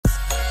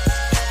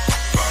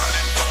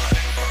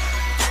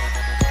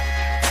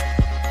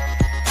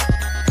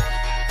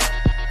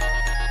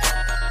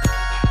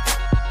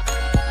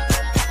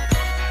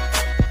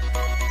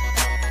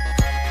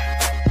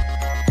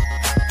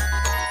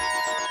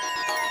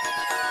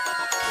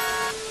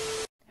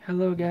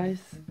Hello guys,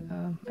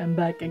 I'm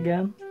back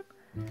again.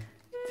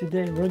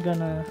 Today we're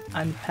gonna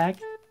unpack,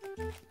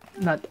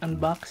 not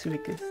unbox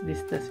because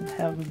this doesn't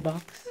have a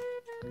box.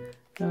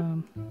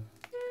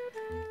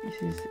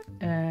 This is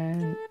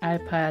an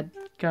iPad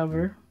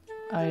cover.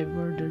 I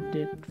ordered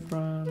it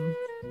from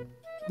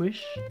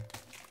Wish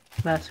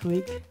last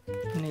week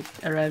and it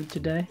arrived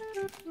today.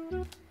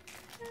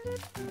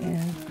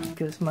 And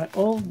because my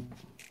old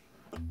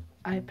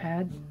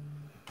iPad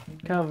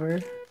cover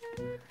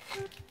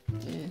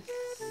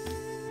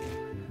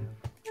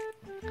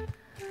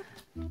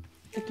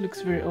it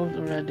looks very old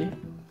already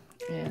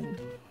and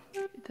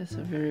it has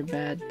a very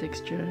bad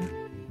texture,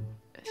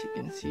 as you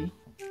can see.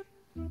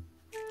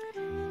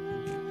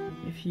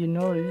 If you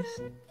notice,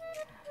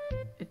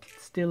 it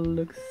still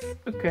looks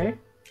okay,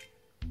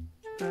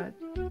 but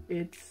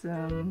it's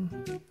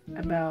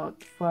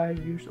about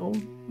 5 years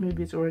old.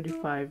 Maybe it's already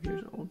 5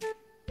 years old,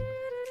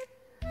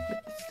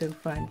 but it's still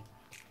fine.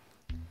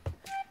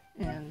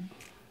 And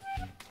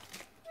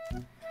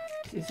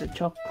this is a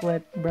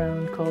chocolate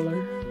brown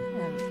color,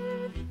 and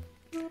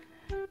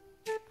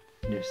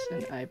there's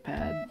an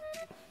iPad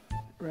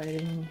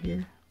writing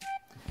here.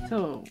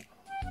 So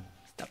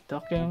stop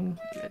talking,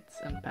 let's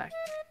unpack.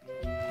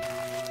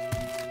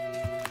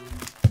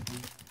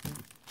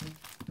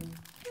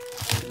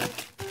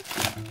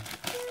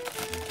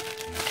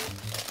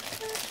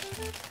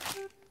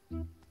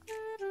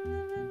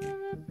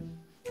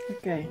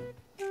 Okay.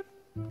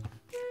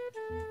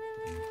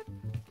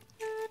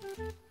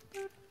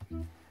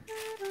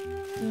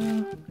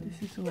 So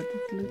this is what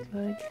it looks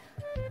like.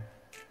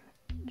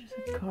 There's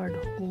a card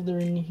holder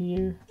in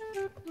here,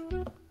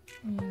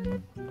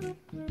 and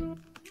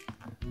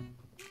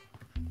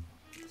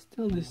it's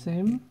still the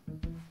same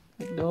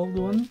like the old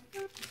one,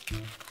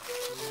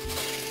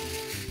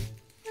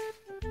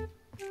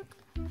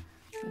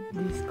 but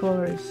these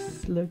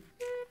colors look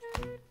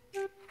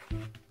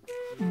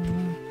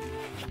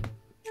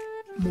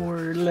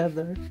more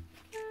leather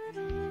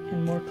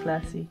and more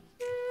classy.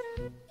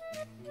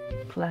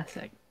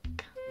 Classic.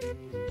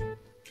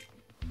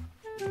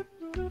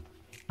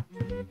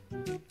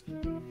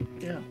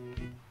 Yeah.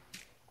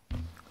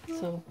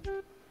 So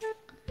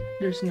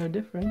there's no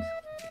difference.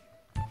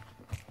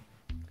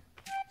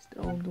 It's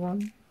the old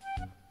one,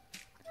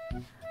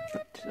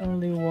 but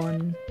only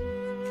one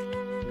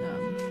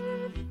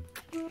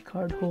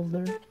card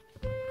holder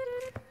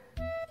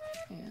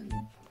and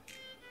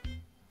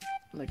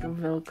like a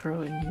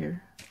Velcro in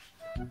here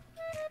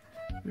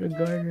with a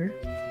garter.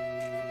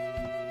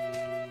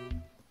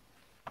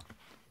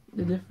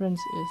 The difference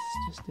is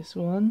just this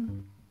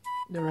one,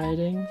 the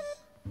writings.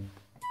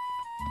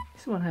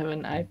 This one have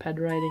an iPad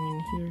writing in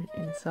here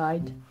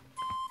inside.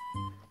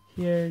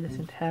 Here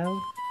doesn't have.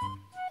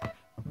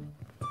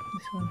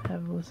 This one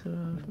have also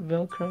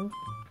Velcro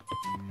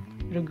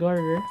with a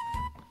garter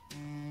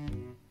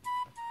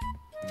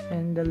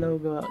and the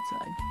logo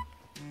outside.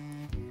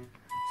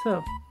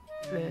 So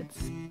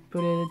let's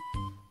put it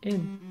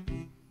in.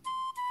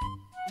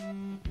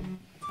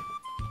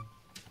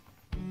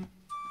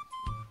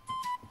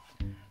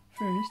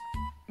 First,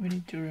 we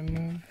need to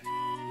remove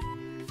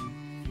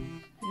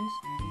this.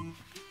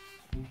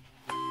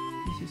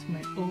 This is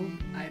my old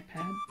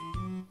iPad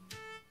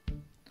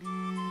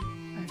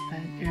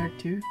Air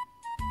 2,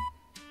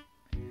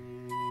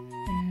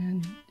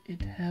 and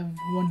it have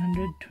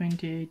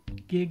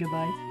 128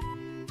 gigabyte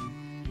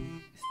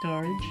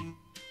storage.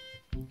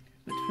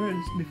 But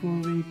first, before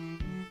we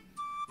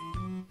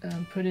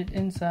put it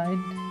inside,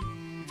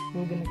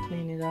 we're gonna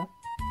clean it up.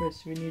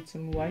 First, we need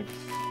some wipes.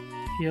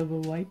 If you have a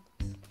wipe.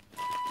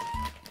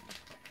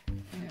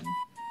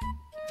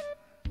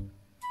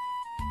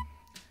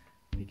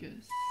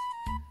 Because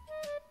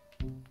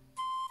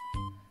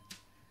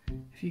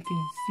if you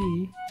can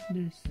see,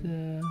 there's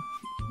a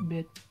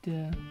bit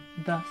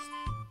dust.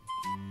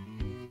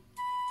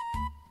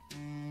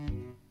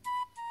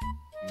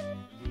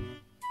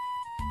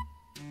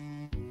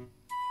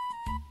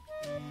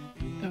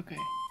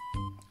 Okay,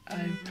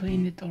 I've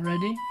cleaned it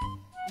already,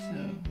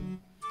 so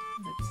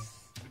let's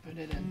put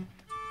it in.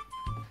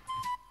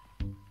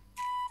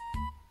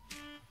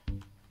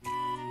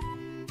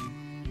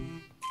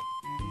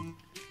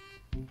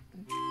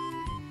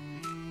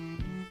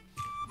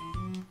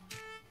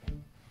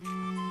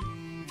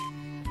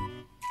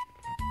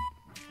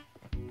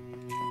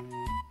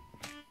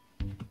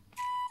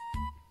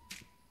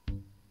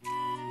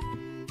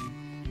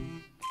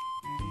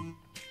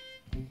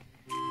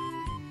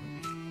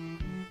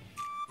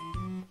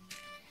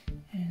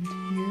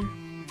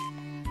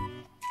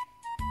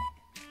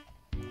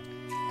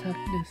 Tuck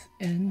this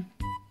in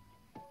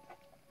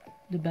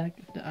the back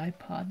of the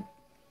iPad,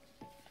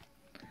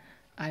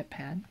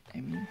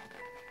 I mean.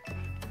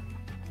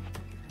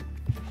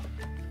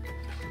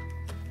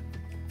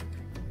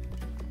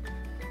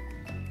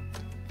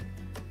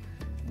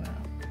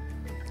 Wow,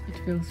 it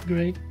feels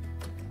great.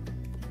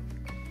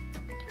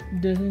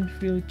 It doesn't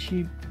feel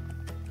cheap.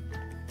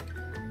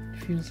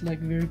 It feels like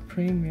very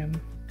premium.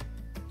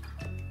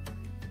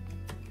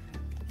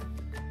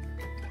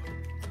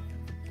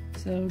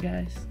 So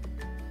guys,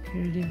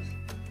 Here it is.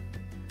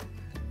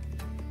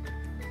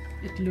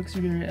 It looks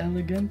very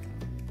elegant,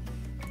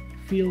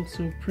 feels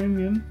so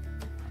premium.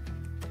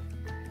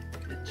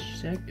 Let's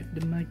check if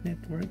the magnet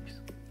works.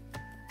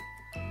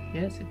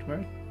 Yes, it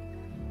worked.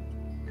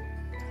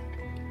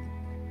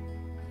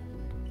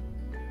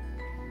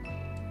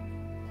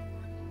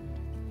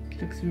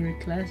 It looks very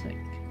classic.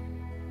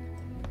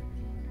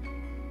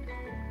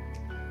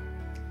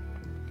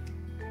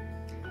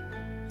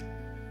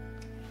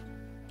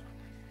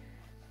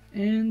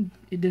 And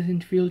it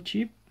doesn't feel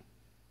cheap.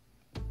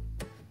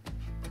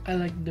 I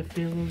like the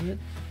feel of it.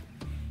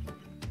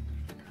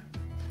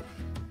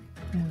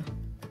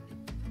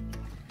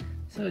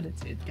 So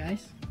that's it,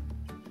 guys.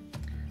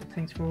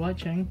 Thanks for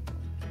watching.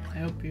 I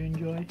hope you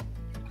enjoy.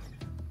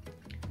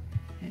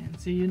 And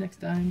see you next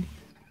time.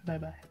 Bye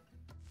bye.